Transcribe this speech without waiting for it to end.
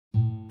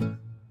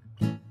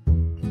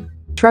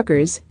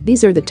Truckers,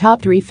 these are the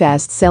top 3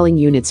 fast-selling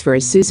units for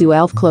Isuzu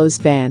Elf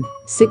closed van,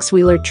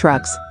 6-wheeler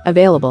trucks,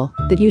 available,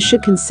 that you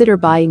should consider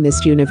buying this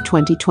June of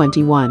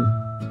 2021.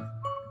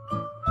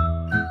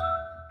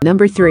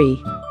 Number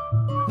 3.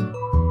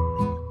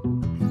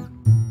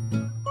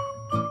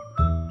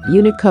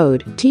 Unit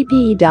code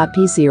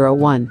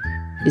TPE.P01.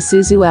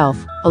 Isuzu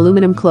Elf,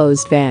 aluminum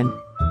closed van.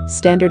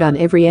 Standard on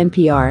every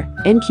NPR,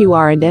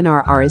 NQR and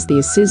NRR is the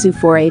Isuzu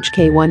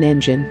 4HK1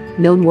 engine,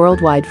 known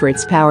worldwide for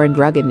its power and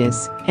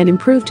ruggedness, and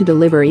improved to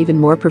deliver even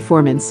more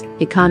performance,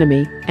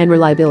 economy, and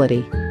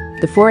reliability.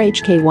 The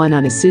 4HK1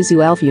 on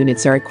Isuzu Elf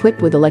units are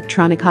equipped with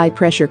electronic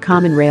high-pressure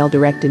common rail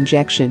direct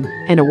injection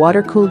and a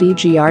water-cooled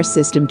EGR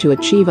system to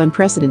achieve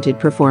unprecedented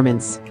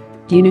performance.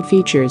 Unit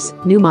features: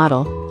 new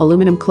model,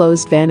 aluminum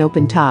closed van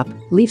open top,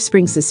 leaf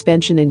spring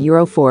suspension and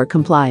Euro 4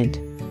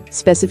 compliant.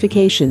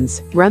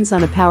 Specifications: runs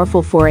on a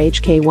powerful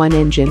 4HK1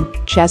 engine,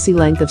 chassis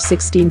length of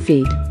 16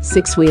 feet,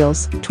 6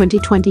 wheels,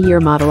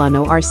 2020-year model on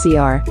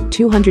ORCR,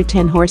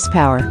 210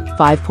 horsepower,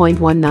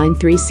 5.193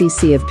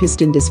 cc of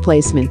piston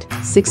displacement,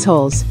 6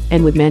 holes,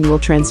 and with manual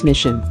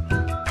transmission.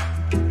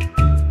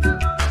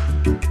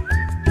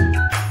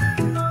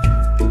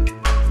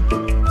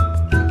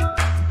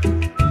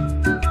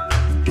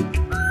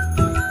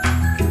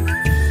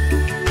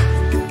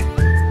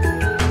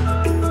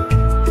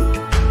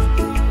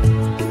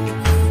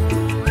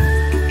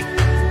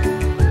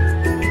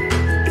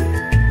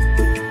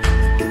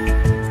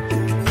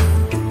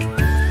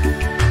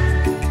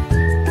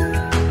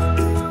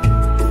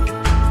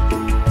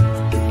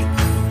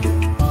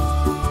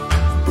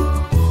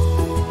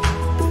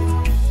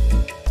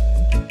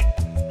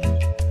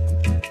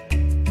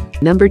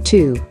 Number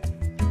 2.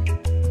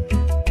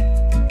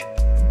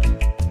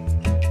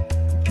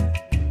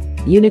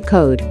 Unit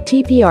code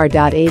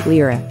TPR.8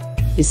 Lira.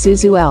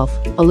 Isuzu Elf,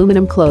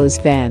 aluminum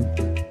closed van.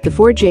 The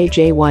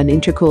 4JJ1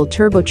 intercooled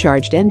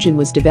turbocharged engine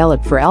was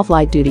developed for Elf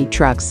light-duty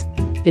trucks.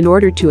 In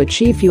order to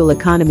achieve fuel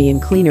economy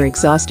and cleaner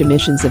exhaust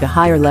emissions at a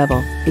higher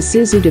level,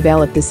 Isuzu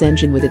developed this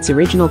engine with its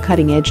original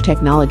cutting-edge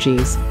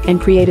technologies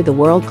and created the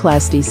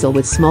world-class diesel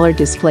with smaller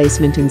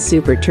displacement and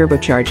super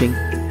turbocharging.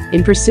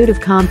 In pursuit of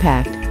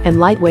compact and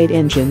lightweight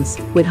engines,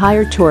 with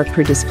higher torque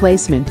per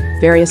displacement,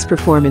 various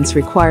performance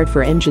required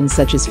for engines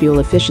such as fuel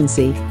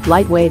efficiency,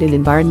 lightweight and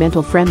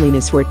environmental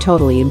friendliness were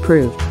totally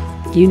improved.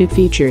 Unit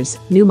features: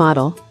 new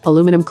model,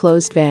 aluminum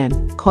closed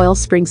van, coil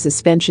spring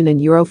suspension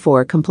and Euro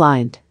 4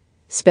 compliant.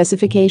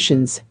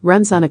 Specifications: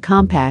 runs on a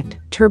compact,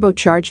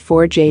 turbocharged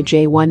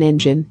 4JJ1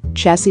 engine,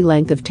 chassis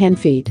length of 10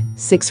 feet,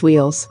 6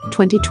 wheels,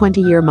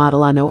 2020-year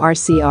model on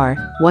ORCR,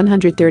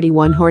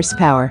 131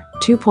 horsepower,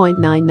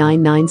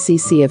 2.999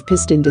 cc of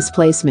piston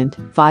displacement,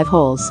 5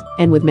 holes,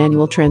 and with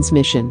manual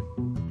transmission.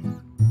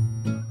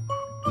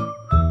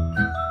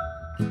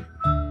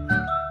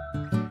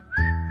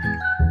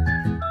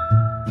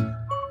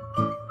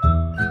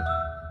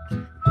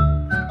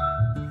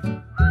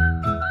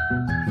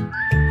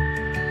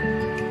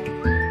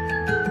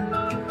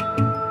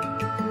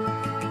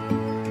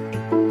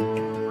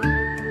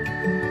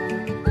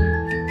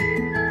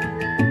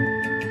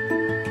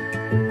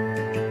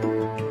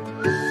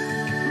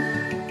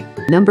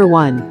 Number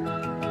 1.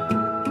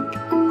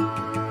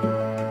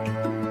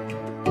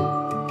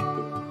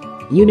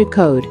 Unit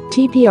code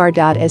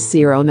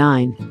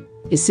TPR.S09.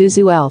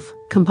 Isuzu Elf,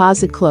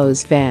 composite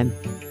closed van.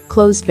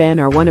 Closed van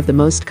are one of the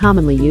most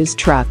commonly used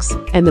trucks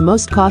and the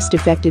most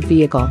cost-effective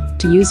vehicle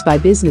to use by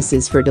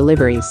businesses for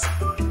deliveries.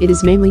 It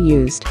is mainly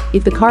used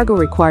if the cargo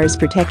requires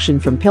protection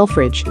from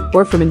pilferage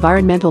or from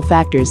environmental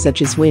factors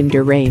such as wind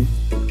or rain.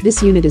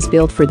 This unit is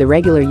built for the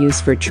regular use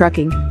for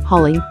trucking,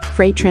 hauling,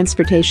 freight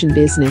transportation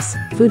business,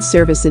 food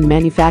service and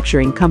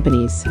manufacturing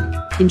companies,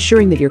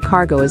 ensuring that your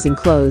cargo is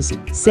enclosed,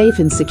 safe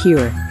and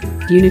secure.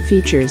 Unit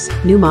features: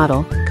 new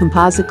model,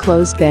 composite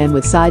closed van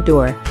with side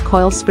door,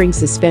 coil spring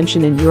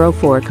suspension and Euro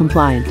 4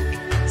 compliant.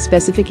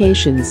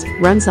 Specifications: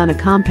 runs on a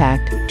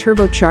compact,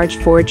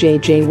 turbocharged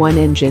 4JJ1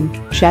 engine,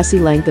 chassis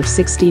length of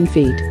 16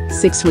 feet,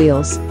 6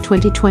 wheels,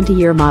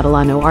 2020-year model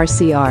on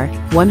ORCR,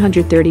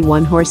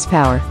 131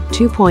 horsepower,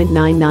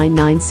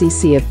 2.999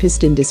 cc of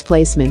piston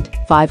displacement,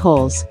 5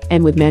 holes,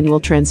 and with manual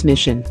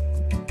transmission.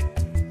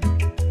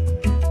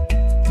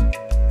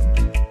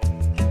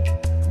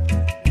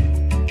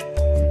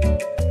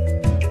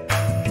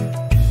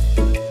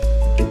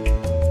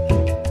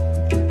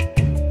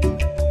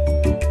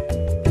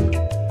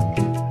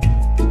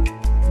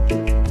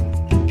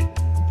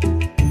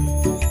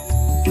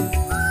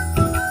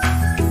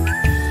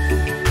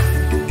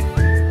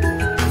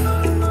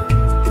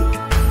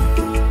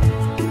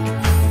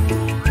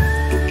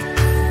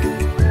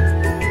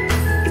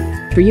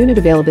 For unit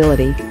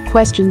availability,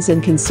 questions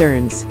and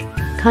concerns,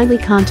 kindly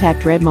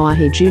contact Red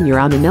Moahe Jr.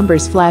 on the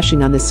numbers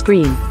flashing on the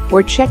screen,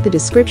 or check the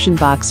description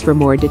box for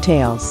more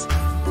details.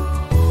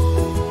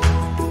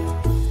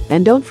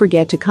 And don't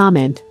forget to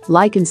comment,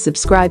 like and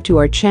subscribe to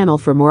our channel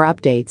for more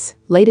updates,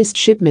 latest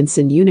shipments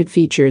and unit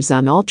features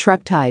on all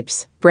truck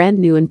types, brand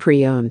new and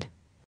pre-owned.